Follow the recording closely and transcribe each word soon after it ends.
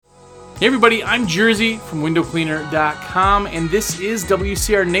Hey everybody, I'm Jersey from WindowCleaner.com, and this is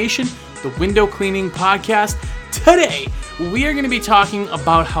WCR Nation, the window cleaning podcast. Today, we are going to be talking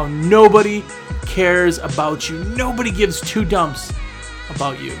about how nobody cares about you. Nobody gives two dumps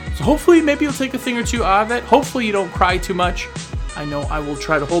about you. So hopefully, maybe you'll take a thing or two out of it. Hopefully, you don't cry too much. I know I will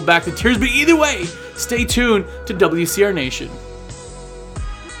try to hold back the tears, but either way, stay tuned to WCR Nation.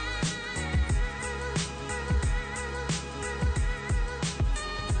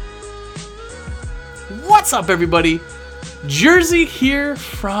 What's up, everybody? Jersey here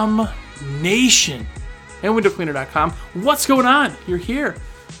from Nation and WindowCleaner.com. What's going on? You're here.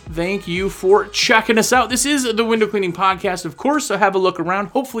 Thank you for checking us out. This is the Window Cleaning Podcast, of course, so have a look around.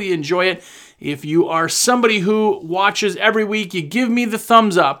 Hopefully you enjoy it. If you are somebody who watches every week, you give me the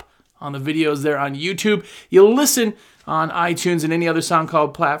thumbs up on the videos there on YouTube. You listen on iTunes and any other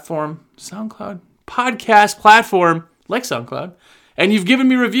SoundCloud podcast platform, like SoundCloud, and you've given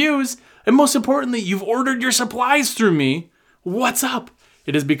me reviews. And most importantly, you've ordered your supplies through me. What's up?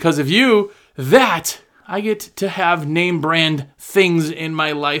 It is because of you that I get to have name brand things in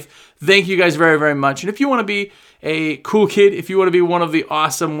my life. Thank you guys very, very much. And if you want to be a cool kid, if you want to be one of the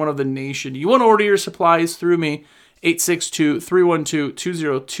awesome, one of the nation, you want to order your supplies through me,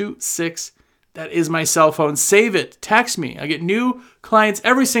 862-312-2026. That is my cell phone. Save it. Text me. I get new clients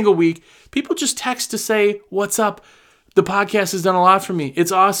every single week. People just text to say, what's up? The podcast has done a lot for me.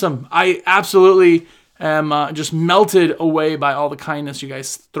 It's awesome. I absolutely am just melted away by all the kindness you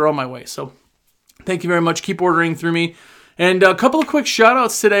guys throw my way. So thank you very much. Keep ordering through me. And a couple of quick shout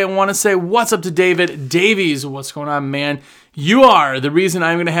outs today. I want to say what's up to David Davies. What's going on, man? You are the reason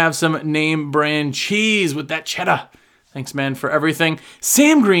I'm going to have some name brand cheese with that cheddar. Thanks, man, for everything.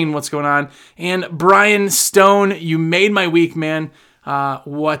 Sam Green, what's going on? And Brian Stone, you made my week, man.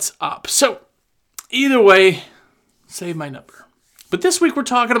 What's up? So either way, save my number. But this week we're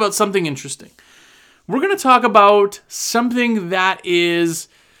talking about something interesting. We're going to talk about something that is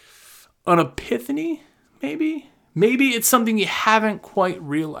an epiphany, maybe. Maybe it's something you haven't quite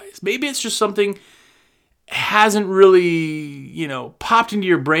realized. Maybe it's just something hasn't really, popped into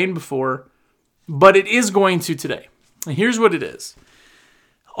your brain before, but it is going to today. And here's what it is.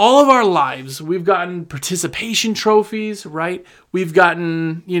 All of our lives, we've gotten participation trophies, right? We've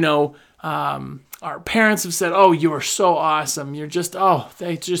gotten, our parents have said, oh, you are so awesome. You're just,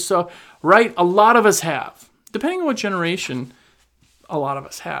 they just so, right? A lot of us have. Depending on what generation, a lot of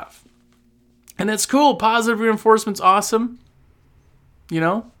us have. And that's cool. Positive reinforcement's awesome.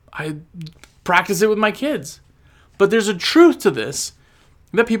 I practice it with my kids. But there's a truth to this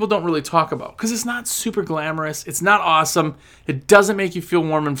that people don't really talk about because it's not super glamorous. It's not awesome. It doesn't make you feel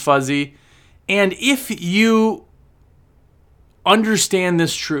warm and fuzzy. And if you understand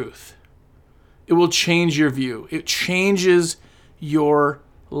this truth, it will change your view. It changes your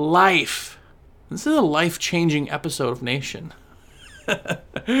life. This is a life-changing episode of Nation.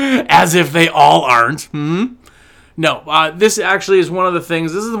 As if they all aren't. No, this actually is one of the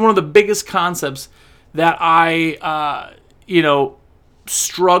things, this is one of the biggest concepts that I, not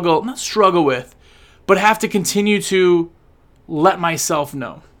struggle with, but have to continue to let myself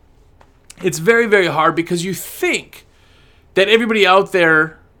know. It's very, very hard because you think that everybody out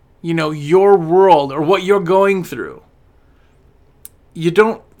there, your world or what you're going through, you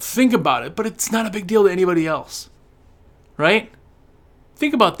don't think about it, but it's not a big deal to anybody else, right?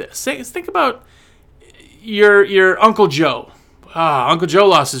 Think about this. Think about your Uncle Joe. Uncle Joe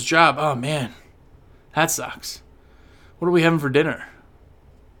lost his job. Oh, man, that sucks. What are we having for dinner?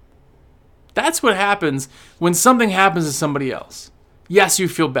 That's what happens when something happens to somebody else. Yes, you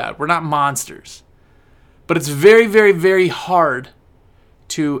feel bad. We're not monsters. But it's very, very, very hard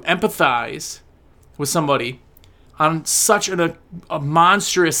to empathize with somebody on such a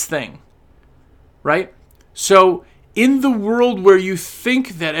monstrous thing, right? So in the world where you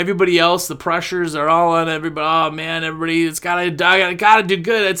think that everybody else, the pressures are all on everybody, oh man, everybody, it's gotta do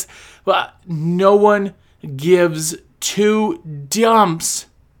good. But no one gives two dumps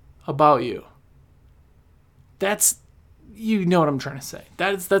about you. That's, you know what I'm trying to say.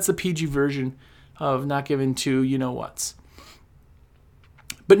 That's the PG version of not giving two you-know-whats.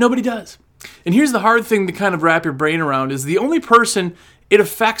 But nobody does. And here's the hard thing to kind of wrap your brain around is the only person it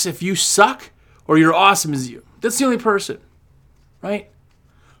affects if you suck or you're awesome is you. That's the only person, right?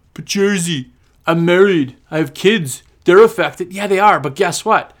 But Jersey, I'm married. I have kids. They're affected. Yeah, they are. But guess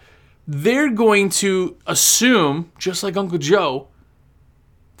what? They're going to assume, just like Uncle Joe,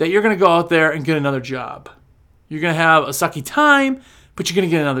 that you're going to go out there and get another job. You're going to have a sucky time, but you're going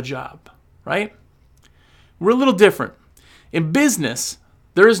to get another job, right? We're a little different. In business,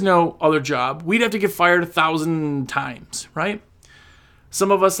 there is no other job. We'd have to get fired 1,000 times, right? Some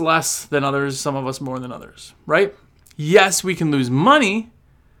of us less than others, some of us more than others, right? Yes, we can lose money,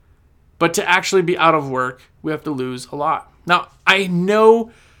 but to actually be out of work, we have to lose a lot. Now, I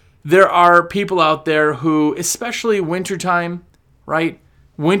know there are people out there who, especially wintertime, right?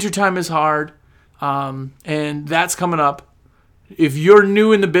 Wintertime is hard, and that's coming up. If you're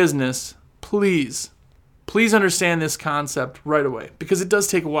new in the business, please understand this concept right away, because it does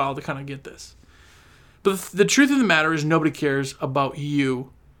take a while to kind of get this. But the truth of the matter is nobody cares about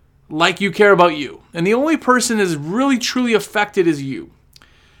you like you care about you. And the only person that is really truly affected is you.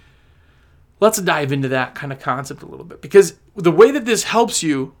 Let's dive into that kind of concept a little bit, because the way that this helps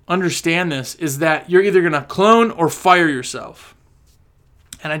you understand this is that you're either going to clone or fire yourself.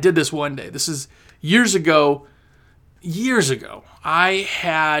 And I did this one day. This is years ago. I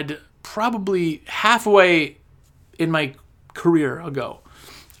had probably halfway in my career ago.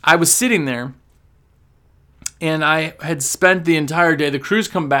 I was sitting there and I had spent the entire day, the crews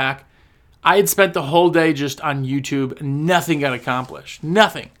come back. I had spent the whole day just on YouTube and nothing got accomplished.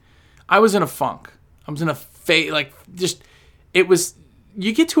 Nothing. I was in a funk. I was in a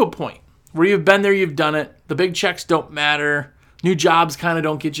you get to a point where you've been there, you've done it. The big checks don't matter. New jobs kind of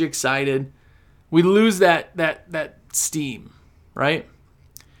don't get you excited. We lose that steam, right?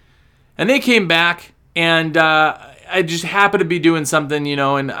 And they came back, and I just happened to be doing something,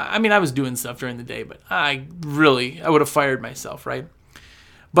 and I mean, I was doing stuff during the day, but I would have fired myself, right?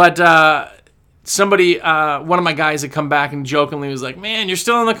 But somebody, one of my guys had come back and jokingly was like, "Man, you're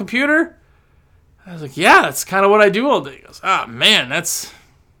still on the computer?" I was like, "Yeah, that's kind of what I do all day." He goes, man, that's...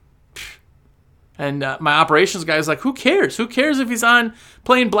 And my operations guy was like, "Who cares? Who cares if he's on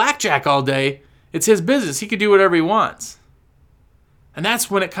playing blackjack all day? It's his business. He could do whatever he wants." And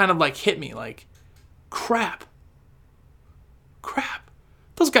that's when it kind of like hit me, like, crap.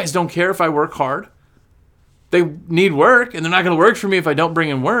 Those guys don't care if I work hard. They need work, and they're not going to work for me if I don't bring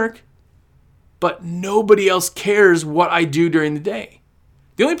in work. But nobody else cares what I do during the day.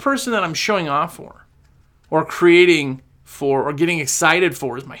 The only person that I'm showing off for, or creating for, or getting excited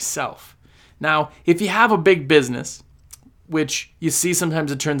for is myself. Now, if you have a big business, which you see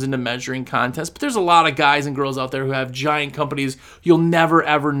sometimes it turns into measuring contests, but there's a lot of guys and girls out there who have giant companies. You'll never,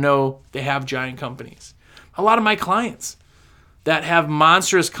 ever know they have giant companies. A lot of my clients that have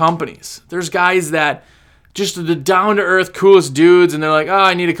monstrous companies, there's guys that just are the down-to-earth, coolest dudes, and they're like,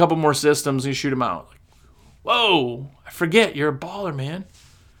 I need a couple more systems, and you shoot them out. Like, whoa, I forget, you're a baller, man.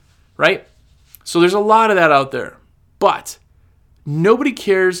 Right? So there's a lot of that out there. But nobody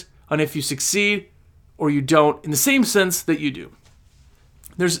cares on if you succeed or you don't in the same sense that you do.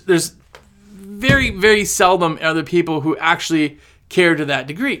 There's very, very seldom are there people who actually care to that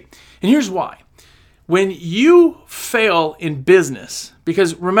degree. And here's why. When you fail in business,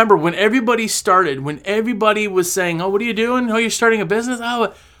 because remember, when everybody started, when everybody was saying, what are you doing? You're starting a business?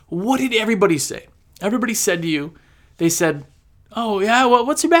 What did everybody say? Everybody said to you, they said, yeah,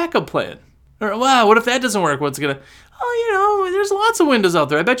 what's your backup plan? Or, wow, what if that doesn't work? What's going to... there's lots of windows out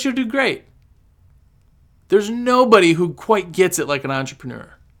there. I bet you'll do great. There's nobody who quite gets it like an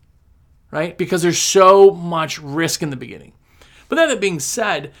entrepreneur, right? Because there's so much risk in the beginning. But that being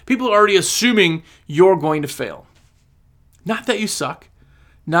said, people are already assuming you're going to fail. Not that you suck.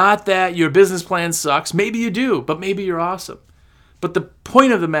 Not that your business plan sucks. Maybe you do, but maybe you're awesome. But the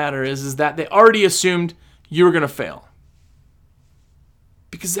point of the matter is that they already assumed you were going to fail.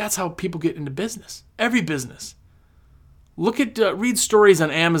 Because that's how people get into business. Every business. Read stories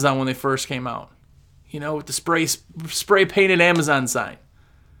on Amazon when they first came out. With the spray painted Amazon sign.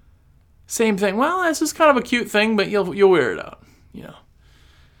 Same thing. Well, this is kind of a cute thing, but you'll wear it out.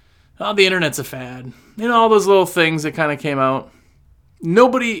 The internet's a fad. All those little things that kind of came out.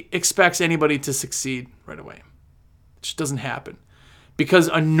 Nobody expects anybody to succeed right away. It just doesn't happen. Because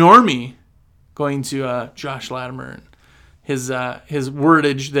a normie, going to Josh Latimer and his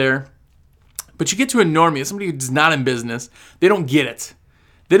wordage there, but you get to a normie, somebody who's not in business, they don't get it.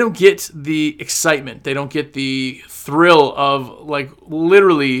 They don't get the excitement. They don't get the thrill of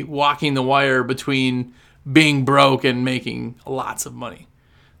literally walking the wire between being broke and making lots of money.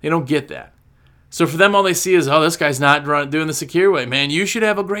 They don't get that. So for them, all they see is, this guy's not doing the secure way. Man, you should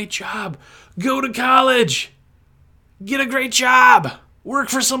have a great job. Go to college. Get a great job. Work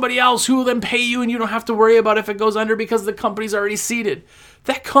for somebody else who will then pay you, and you don't have to worry about if it goes under because the company's already seated.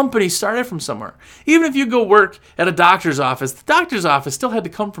 That company started from somewhere. Even if you go work at a doctor's office, the doctor's office still had to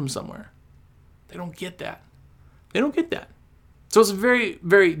come from somewhere. They don't get that. So it's very,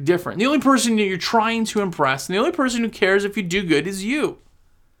 very different. The only person that you're trying to impress, and the only person who cares if you do good is you.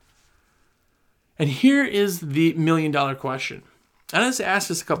 And here is the $1 million question. I just asked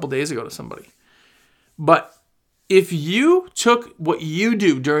this a couple days ago to somebody. But If you took what you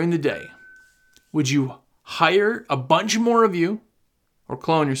do during the day, would you hire a bunch more of you or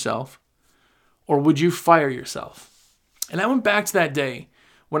clone yourself, or would you fire yourself? And I went back to that day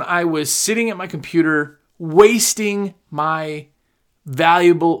when I was sitting at my computer wasting my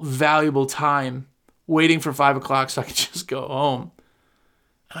valuable time waiting for 5 o'clock so I could just go home.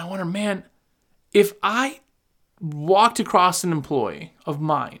 And I wonder, man, if I walked across an employee of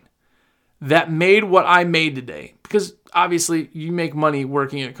mine that made what I made today, because obviously you make money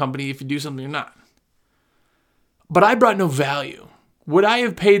working at a company if you do something or not, but I brought no value, would I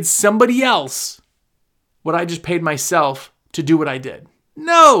have paid somebody else what I just paid myself to do what I did?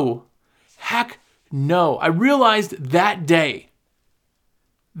 No. Heck no. I realized that day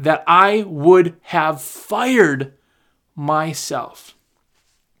that I would have fired myself.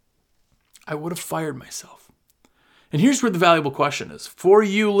 I would have fired myself. And here's where the valuable question is. For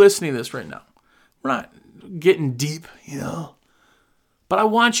you listening to this right now, we're not getting deep, but I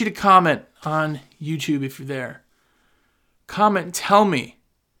want you to comment on YouTube if you're there. Comment and tell me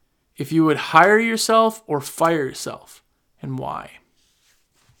if you would hire yourself or fire yourself and why.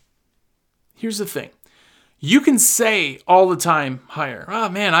 Here's the thing. You can say all the time, hire. Oh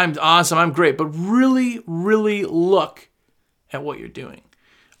man, I'm awesome, I'm great. But really, really look at what you're doing.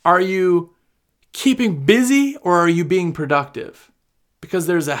 Are you keeping busy or are you being productive? Because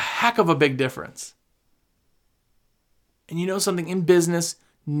there's a heck of a big difference. And you know something, in business,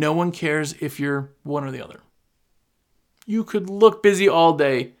 no one cares if you're one or the other. You could look busy all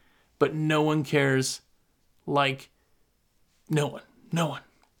day, but no one cares. Like, no one.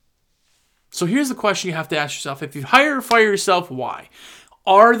 So here's the question you have to ask yourself. If you hire or fire yourself, why?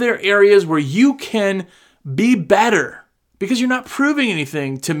 Are there areas where you can be better? Because you're not proving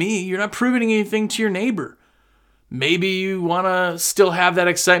anything to me. You're not proving anything to your neighbor. Maybe you want to still have that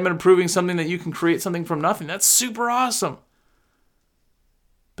excitement of proving something that you can create something from nothing. That's super awesome.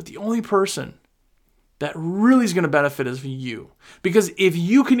 But the only person that really is going to benefit is you. Because if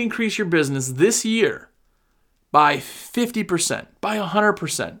you can increase your business this year by 50%, by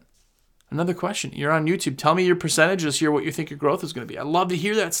 100%, another question, you're on YouTube, tell me your percentage this year, what you think your growth is going to be. I'd love to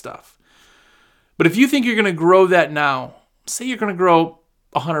hear that stuff. But if you think you're going to grow that now, say you're going to grow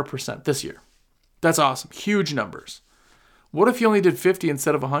 100% this year. That's awesome. Huge numbers. What if you only did 50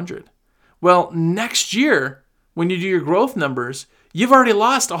 instead of 100? Well, next year, when you do your growth numbers, you've already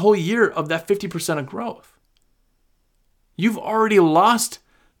lost a whole year of that 50% of growth. You've already lost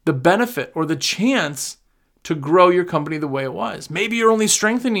the benefit or the chance to grow your company the way it was. Maybe you're only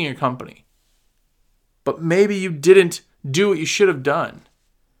strengthening your company, but maybe you didn't do what you should have done.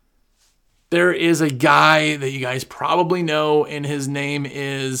 There is a guy that you guys probably know, and his name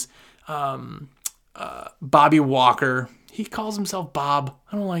is Bobby Walker. He calls himself Bob.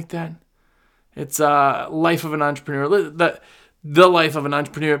 I don't like that. It's Life of an Entrepreneur. The Life of an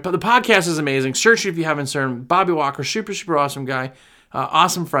Entrepreneur. But the podcast is amazing. Search it if you haven't heard. Bobby Walker, super, super awesome guy.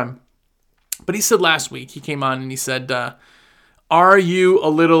 Awesome friend. But he said last week, he came on and he said, are you a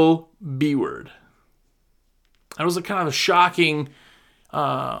little B-word? That was a kind of a shocking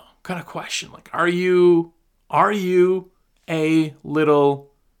kind of question. Like, are you a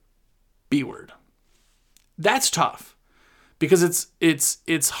little B-word? That's tough because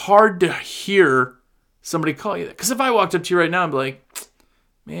it's hard to hear somebody call you that. Because if I walked up to you right now and be like,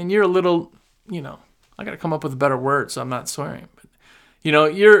 man, you're a little, I got to come up with a better word so I'm not swearing. But,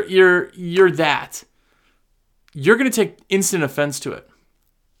 you're that. You're going to take instant offense to it.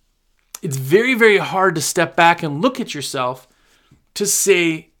 It's very, very hard to step back and look at yourself to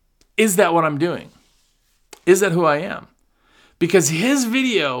say, is that what I'm doing? Is that who I am? Because his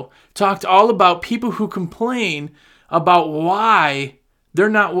video talked all about people who complain about why they're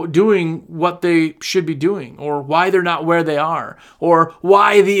not doing what they should be doing, or why they're not where they are, or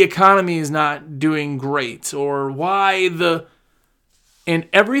why the economy is not doing great, or and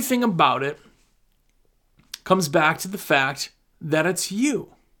everything about it comes back to the fact that it's you.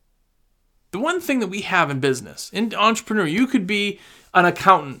 The one thing that we have in business, in entrepreneur, you could be an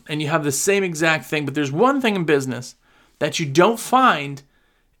accountant and you have the same exact thing, but there's one thing in business that you don't find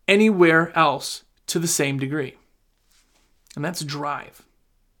anywhere else to the same degree. And that's drive.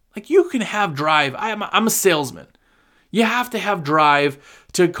 Like, you can have drive. I'm a salesman. You have to have drive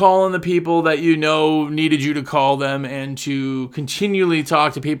to call on the people that you know needed you to call them, and to continually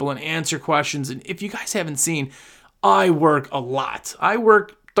talk to people and answer questions. And if you guys haven't seen, I work a lot. I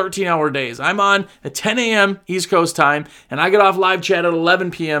work 13-hour days. I'm on at 10 a.m. East Coast time, and I get off live chat at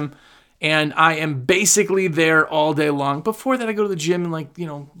 11 p.m., and I am basically there all day long. Before that, I go to the gym and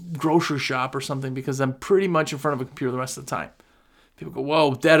grocery shop or something, because I'm pretty much in front of a computer the rest of the time. People go,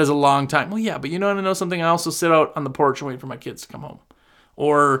 whoa, that is a long time. Well, yeah, but you know something? I also sit out on the porch and wait for my kids to come home.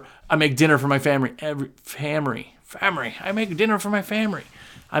 Or I make dinner for my family. I make dinner for my family.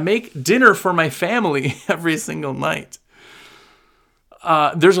 I make dinner for my family every single night.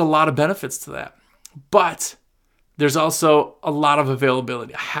 There's a lot of benefits to that. But there's also a lot of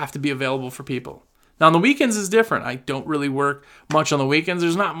availability. I have to be available for people. Now, on the weekends is different. I don't really work much on the weekends.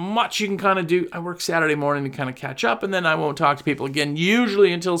 There's not much you can kind of do. I work Saturday morning to kind of catch up, and then I won't talk to people again,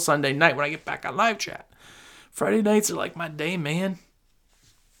 usually until Sunday night when I get back on live chat. Friday nights are like my day, man.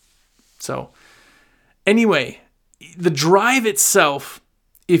 So, anyway, the drive itself,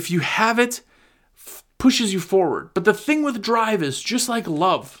 if you have it, pushes you forward. But the thing with drive is just like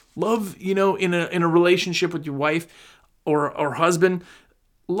love. Love, in a relationship with your wife or husband,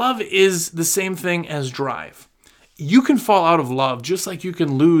 love is the same thing as drive. You can fall out of love just like you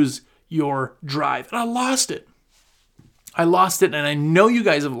can lose your drive. And I lost it. And I know you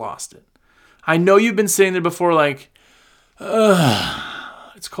guys have lost it. I know you've been sitting there before like,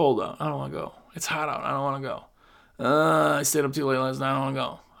 it's cold out. I don't want to go. It's hot out. I don't want to go. I stayed up too late last night. I don't want to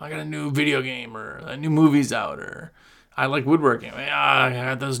go. I got a new video game or a new movie's out or I like woodworking. I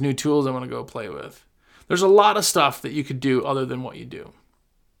got those new tools I want to go play with. There's a lot of stuff that you could do other than what you do.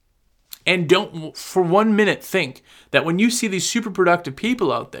 And don't for 1 minute think that when you see these super productive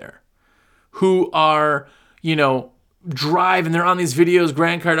people out there who are, drive and they're on these videos,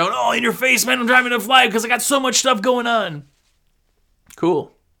 Grant Cardone, oh, in your face, man, I'm driving to fly because I got so much stuff going on.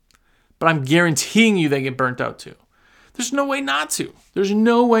 Cool. But I'm guaranteeing you they get burnt out too. There's no way not to. There's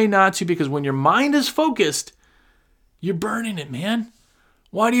no way not to because when your mind is focused, you're burning it, man.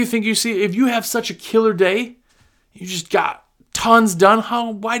 Why do you think if you have such a killer day, you just got tons done,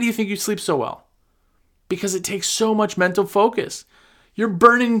 why do you think you sleep so well? Because it takes so much mental focus. You're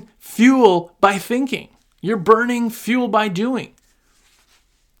burning fuel by thinking. You're burning fuel by doing.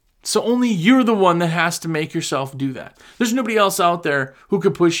 So only you're the one that has to make yourself do that. There's nobody else out there who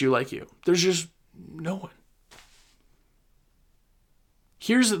could push you like you. There's just no one.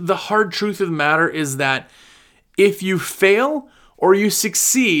 Here's the hard truth of the matter is that if you fail or you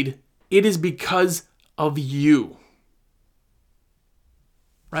succeed, it is because of you.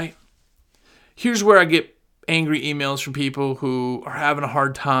 Right? Here's where I get angry emails from people who are having a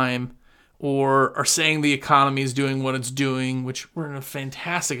hard time or are saying the economy is doing what it's doing, which we're in a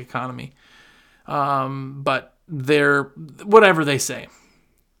fantastic economy. But they're, whatever they say.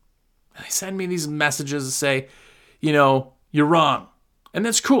 They send me these messages that say, you're wrong. And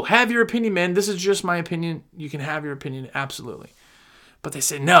that's cool. Have your opinion, man. This is just my opinion. You can have your opinion, absolutely. But they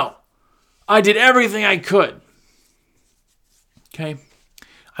say, no, I did everything I could. Okay?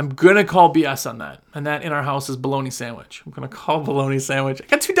 I'm going to call BS on that. And that in our house is bologna sandwich. I'm going to call bologna sandwich. I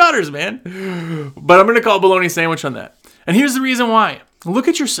got 2 daughters, man. But I'm going to call bologna sandwich on that. And here's the reason why. Look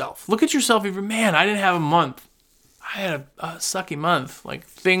at yourself. Look at yourself. Man, I didn't have a month. I had a sucky month. Like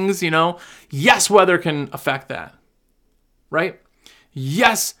things, Yes, weather can affect that. Right?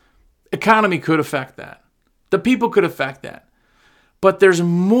 Yes, economy could affect that. The people could affect that. But there's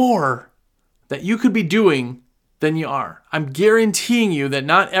more that you could be doing than you are. I'm guaranteeing you that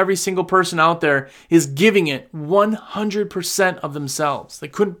not every single person out there is giving it 100% of themselves. They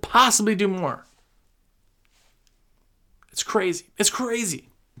couldn't possibly do more. It's crazy. It's crazy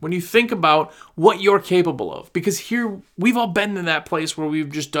when you think about what you're capable of. Because here, we've all been in that place where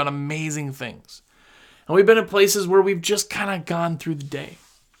we've just done amazing things. And we've been in places where we've just kind of gone through the day.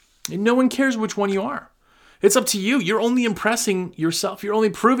 And no one cares which one you are. It's up to you. You're only impressing yourself. You're only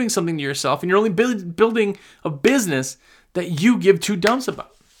proving something to yourself. And you're only building a business that you give 2 dumps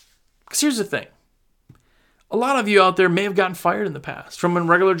about. Because here's the thing. A lot of you out there may have gotten fired in the past from a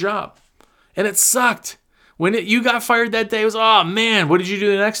regular job. And it sucked. When you got fired that day, it was, oh man, what did you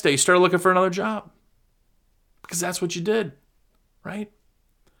do the next day? You started looking for another job. Because that's what you did. Right?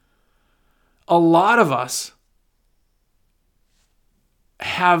 A lot of us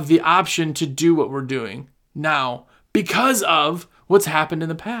have the option to do what we're doing now because of what's happened in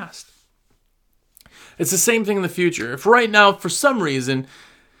the past. It's the same thing in the future. If right now, for some reason,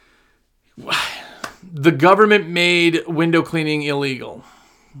 the government made window cleaning illegal,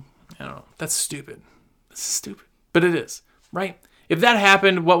 I don't know, that's stupid. That's stupid. But it is, right? If that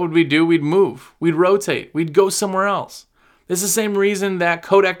happened, what would we do? We'd move. We'd rotate. We'd go somewhere else. It's the same reason that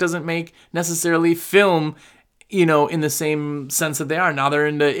Kodak doesn't make necessarily film, in the same sense that they are. Now they're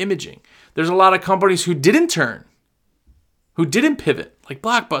into imaging. There's a lot of companies who didn't turn, who didn't pivot, like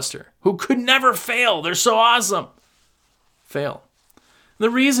Blockbuster, who could never fail. They're so awesome. Fail. The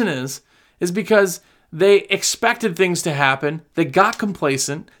reason is because they expected things to happen. They got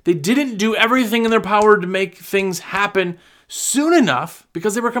complacent. They didn't do everything in their power to make things happen soon enough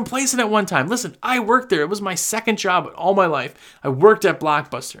because they were complacent at one time. Listen, I worked there. It was my second job all my life. I worked at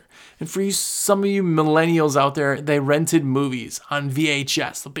Blockbuster. And for you, some of you millennials out there, they rented movies on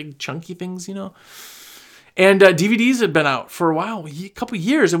VHS, the big chunky things, And DVDs had been out for a while, a couple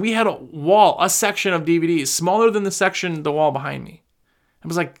years, and we had a section of DVDs, smaller than the wall behind me. It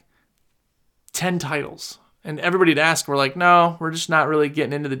was like 10 titles. And everybody'd ask, we're like, no, we're just not really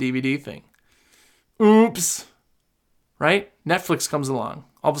getting into the DVD thing. Oops. Right? Netflix comes along.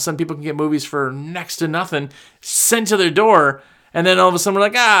 All of a sudden, people can get movies for next to nothing sent to their door. And then all of a sudden, we're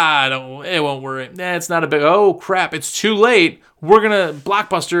like, it won't work. It's not a big, oh, crap, it's too late. We're going to,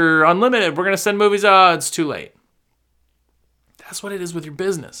 Blockbuster Unlimited, we're going to send movies. It's too late. That's what it is with your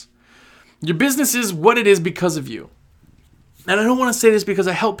business. Your business is what it is because of you. And I don't want to say this because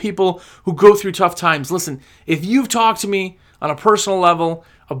I help people who go through tough times. Listen, if you've talked to me on a personal level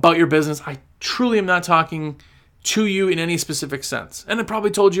about your business, I truly am not talking to you in any specific sense. And I probably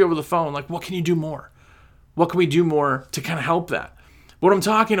told you over the phone, like, what can you do more? What can we do more to kind of help that? What I'm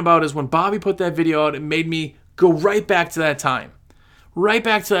talking about is when Bobby put that video out, it made me go right back to that time. Right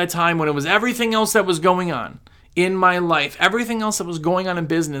back to that time when it was everything else that was going on in my life, everything else that was going on in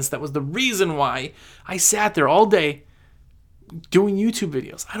business, that was the reason why I sat there all day doing YouTube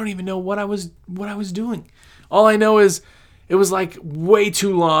videos. I don't even know what I was doing. All I know is it was like way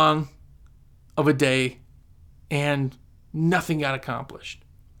too long of a day and nothing got accomplished.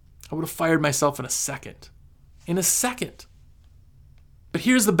 I would have fired myself in a second. In a second. But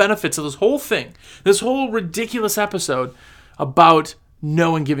here's the benefits of this whole thing. This whole ridiculous episode about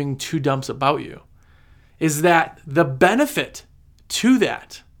no one giving two dumps about you is that the benefit to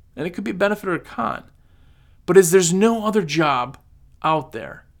that, and it could be a benefit or a con, but is there's no other job out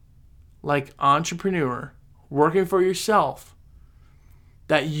there like entrepreneur, working for yourself,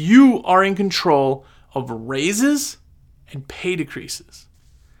 that you are in control of raises and pay decreases,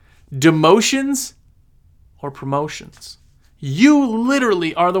 demotions or promotions. You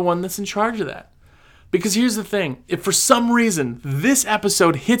literally are the one that's in charge of that. Because here's the thing, if for some reason this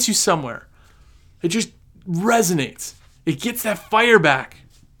episode hits you somewhere, it just resonates, it gets that fire back.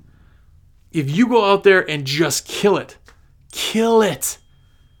 If you go out there and just kill it.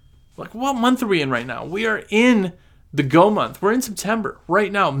 Like, what month are we in right now? We are in the go month. We're in September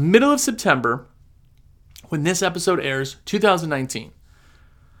right now, middle of September, when this episode airs, 2019.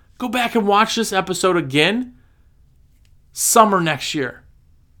 Go back and watch this episode again, summer next year.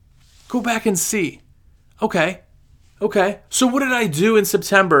 Go back and see. Okay. So what did I do in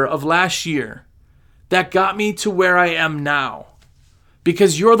September of last year that got me to where I am now?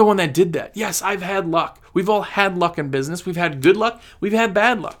 Because you're the one that did that. Yes, I've had luck. We've all had luck in business. We've had good luck. We've had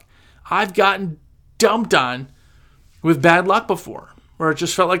bad luck. I've gotten dumped on with bad luck before, where it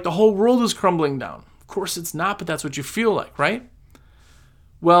just felt like the whole world is crumbling down. Of course it's not, but that's what you feel like, right?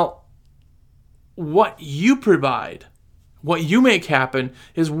 Well, what you provide, what you make happen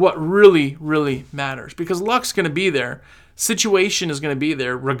is what really, really matters. Because luck's going to be there. Situation is going to be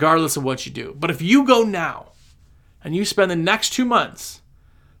there regardless of what you do. But if you go now, and you spend the next 2 months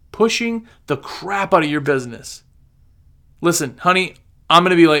pushing the crap out of your business. Listen, honey, I'm going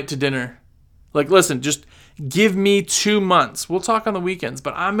to be late to dinner. Like, listen, just give me 2 months. We'll talk on the weekends,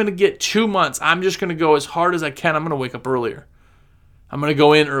 but I'm going to get 2 months. I'm just going to go as hard as I can. I'm going to wake up earlier. I'm going to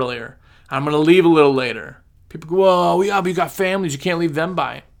go in earlier. I'm going to leave a little later. People go, oh, yeah, but you got families. You can't leave them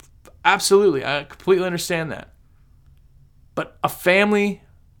by. Absolutely. I completely understand that. But a family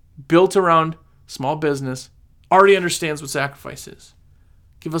built around small business already understands what sacrifice is.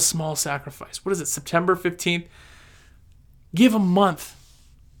 Give a small sacrifice. What is it, September 15th? Give a month.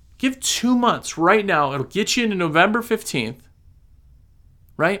 Give 2 months right now. It'll get you into November 15th,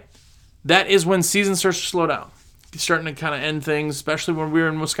 right? That is when season starts to slow down. It's starting to kind of end things, especially when we're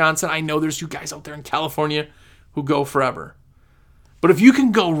in Wisconsin. I know there's you guys out there in California who go forever. But if you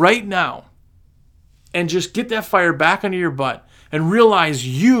can go right now and just get that fire back under your butt and realize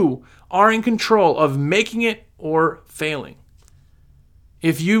you are in control of making it or failing.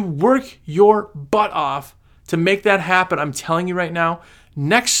 If you work your butt off to make that happen, I'm telling you right now,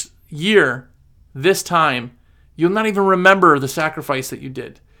 next year, this time, you'll not even remember the sacrifice that you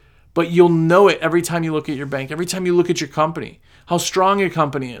did. But you'll know it every time you look at your bank, every time you look at your company, how strong your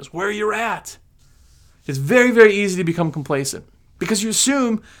company is, where you're at. It's very, very easy to become complacent because you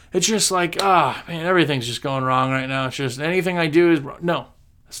assume it's just like, man, everything's just going wrong right now. It's just anything I do is wrong. No,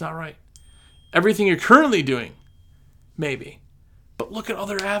 that's not right. Everything you're currently doing, maybe. But look at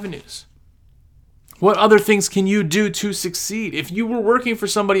other avenues. What other things can you do to succeed? If you were working for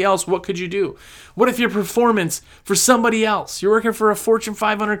somebody else, what could you do? What if your performance for somebody else? You're working for a Fortune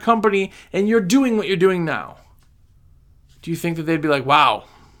 500 company and you're doing what you're doing now. do you think that they'd be like, wow,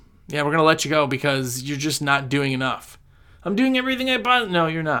 yeah, we're going to let you go because you're just not doing enough? I'm doing everything I possibly... No,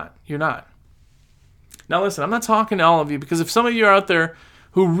 you're not. You're not. Now listen, I'm not talking to all of you, because if some of you are out there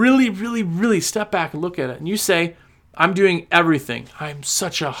who really, really, really step back and look at it and you say, I'm doing everything. I'm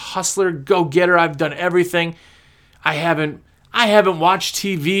such a hustler, go-getter. I've done everything. I haven't watched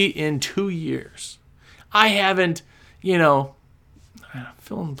TV in 2 years. I haven't, fill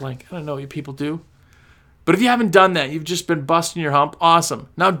in the blank. I don't know what you people do. But if you haven't done that, you've just been busting your hump, awesome.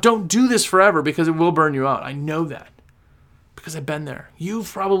 Now, don't do this forever, because it will burn you out. I know that, because I've been there.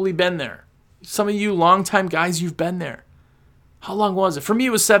 You've probably been there. Some of you longtime guys, you've been there. How long was it? For me,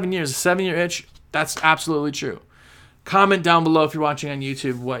 it was 7 years. A 7-year itch, that's absolutely true. Comment down below if you're watching on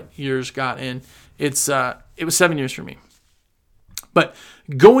YouTube what yours got in. It was 7 years for me. But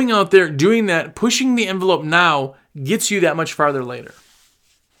going out there, doing that, pushing the envelope now gets you that much farther later.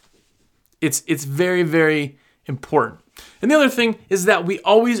 It's very, very important. And the other thing is that we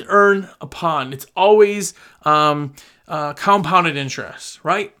always earn upon. It's always compounded interest,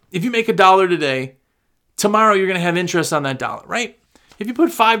 right? If you make $1 today, tomorrow you're going to have interest on that dollar, right? If you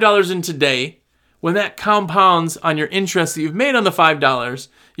put $5 in today, when that compounds on your interest that you've made on the $5,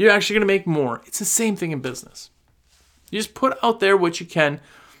 you're actually going to make more. It's the same thing in business. You just put out there what you can,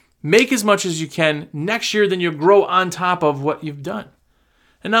 make as much as you can. Next year, then you'll grow on top of what you've done.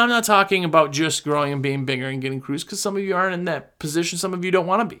 And now I'm not talking about just growing and being bigger and getting crews, because some of you aren't in that position. Some of you don't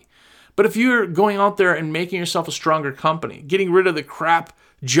want to be. But if you're going out there and making yourself a stronger company, getting rid of the crap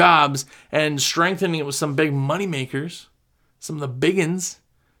jobs and strengthening it with some big money makers, some of the big uns,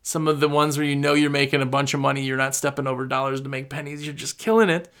 some of the ones where you're making a bunch of money, you're not stepping over dollars to make pennies, you're just killing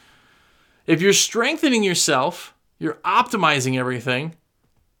it. If you're strengthening yourself, you're optimizing everything,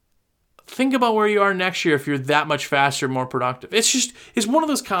 think about where you are next year if you're that much faster, more productive. It's one of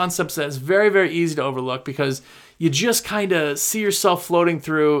those concepts that's very, very easy to overlook, because you just kind of see yourself floating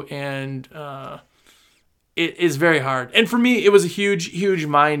through, and it is very hard. And for me, it was a huge, huge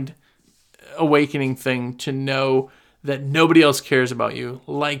mind awakening thing to know that nobody else cares about you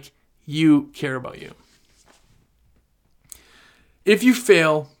like you care about you. If you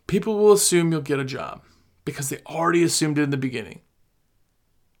fail, people will assume you'll get a job, because they already assumed it in the beginning,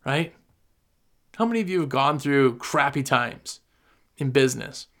 right? How many of you have gone through crappy times in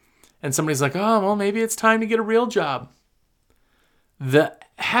business and somebody's like, oh, well, maybe it's time to get a real job? The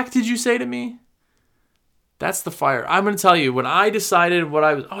heck did you say to me? That's the fire. I'm going to tell you, when I decided what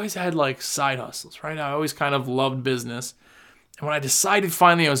I was, always had like side hustles, right? I always kind of loved business. And when I decided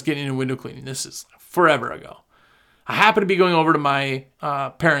finally I was getting into window cleaning, this is forever ago, I happened to be going over to my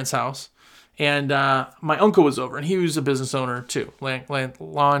parents' house, and my uncle was over, and he was a business owner too,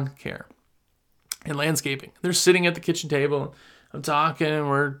 lawn care and landscaping. They're sitting at the kitchen table. I'm talking, and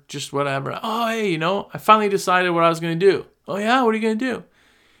we're just whatever. Oh, hey, I finally decided what I was going to do. Oh, yeah? What are you going to do?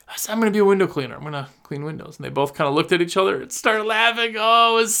 I said, I'm going to be a window cleaner. I'm going to clean windows. And they both kind of looked at each other and started laughing.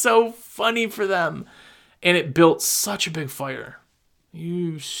 Oh, it was so funny for them. And it built such a big fire.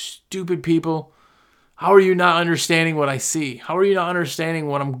 You stupid people. How are you not understanding what I see? How are you not understanding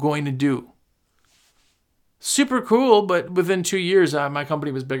what I'm going to do? Super cool, but within 2 years, my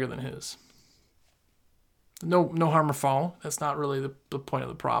company was bigger than his. No harm or foul. That's not really the point of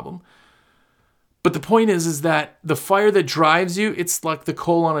the problem. But the point is that the fire that drives you, it's like the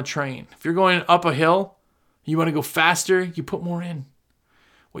coal on a train. If you're going up a hill, you want to go faster, you put more in.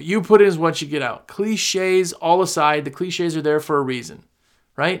 What you put in is what you get out. Cliches all aside, the cliches are there for a reason,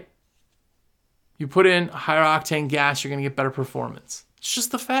 right? You put in higher octane gas, you're going to get better performance. It's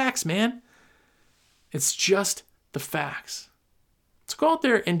just the facts, man. It's just the facts. Let's go out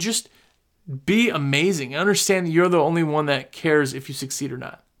there and just be amazing. Understand that you're the only one that cares if you succeed or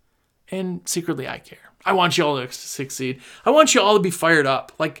not. And secretly, I care. I want you all to succeed. I want you all to be fired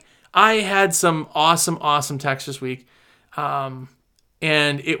up. Like, I had some awesome, awesome texts this week. And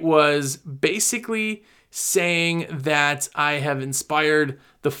it was basically saying that I have inspired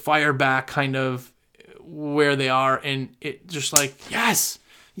the fire back kind of where they are. And it just like, yes,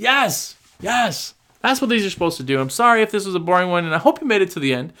 yes, yes. That's what these are supposed to do. I'm sorry if this was a boring one, and I hope you made it to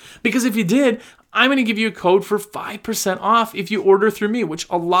the end. Because if you did, I'm going to give you a code for 5% off if you order through me, which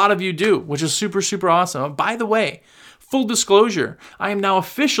a lot of you do, which is super, super awesome. By the way, full disclosure, I am now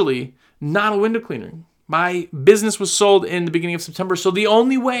officially not a window cleaner. My business was sold in the beginning of September, so the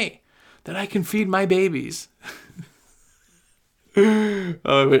only way that I can feed my babies...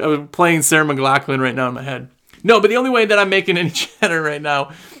 I'm playing Sarah McLachlan right now in my head. No, but the only way that I'm making any cheddar right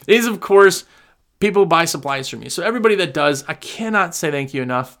now is, of course, people buy supplies from me. So everybody that does, I cannot say thank you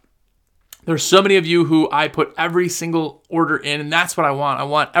enough. There's so many of you who I put every single order in, and that's what I want. I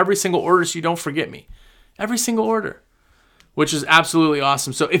want every single order so you don't forget me. Every single order. which is absolutely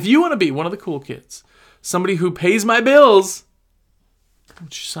awesome. So if you want to be one of the cool kids, somebody who pays my bills,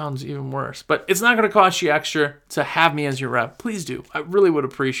 which sounds even worse, but it's not going to cost you extra to have me as your rep, please do. I really would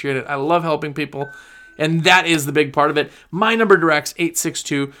appreciate it. I love helping people, and that is the big part of it. My number direct's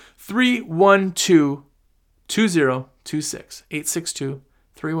 862-312-2026.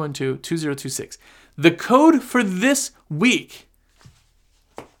 862-312-2026. The code for this week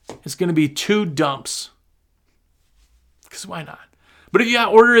is going to be 2 dumps. Because why not? But if you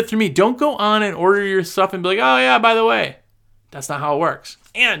order it through me, don't go on and order your stuff and be like, oh yeah, by the way. That's not how it works.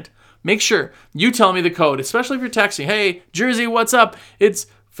 And make sure you tell me the code, especially if you're texting. Hey, Jersey, what's up? It's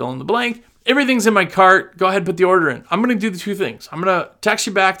fill in the blank. Everything's in my cart. Go ahead and put the order in. I'm going to do the 2 things. I'm going to text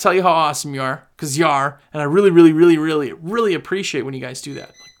you back, tell you how awesome you are, because you are. And I really, really, really, really, really appreciate when you guys do that.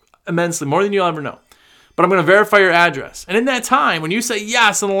 Like, immensely, more than you'll ever know. But I'm going to verify your address. And in that time, when you say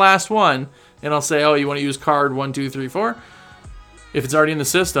yes on the last one, and I'll say, oh, you want to use card 1, 2, 3, 4, if it's already in the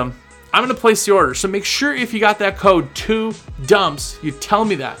system, I'm going to place the order. So make sure if you got that code 2 dumps, you tell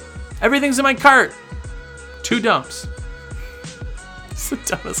me that. Everything's in my cart. 2 dumps. It's the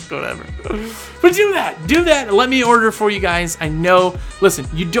dumbest code ever. But do that. Do that. And let me order for you guys. I know. Listen,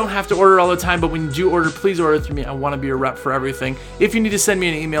 you don't have to order all the time, but when you do order, please order through me. I want to be a rep for everything. If you need to send me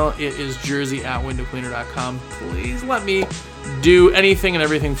an email, it is jersey@windowcleaner.com. Please let me do anything and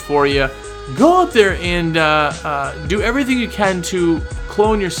everything for you. Go out there and do everything you can to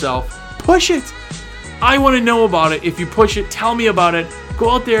clone yourself. Push it. I want to know about it. If you push it, tell me about it. Go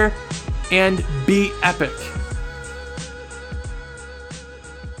out there and be epic.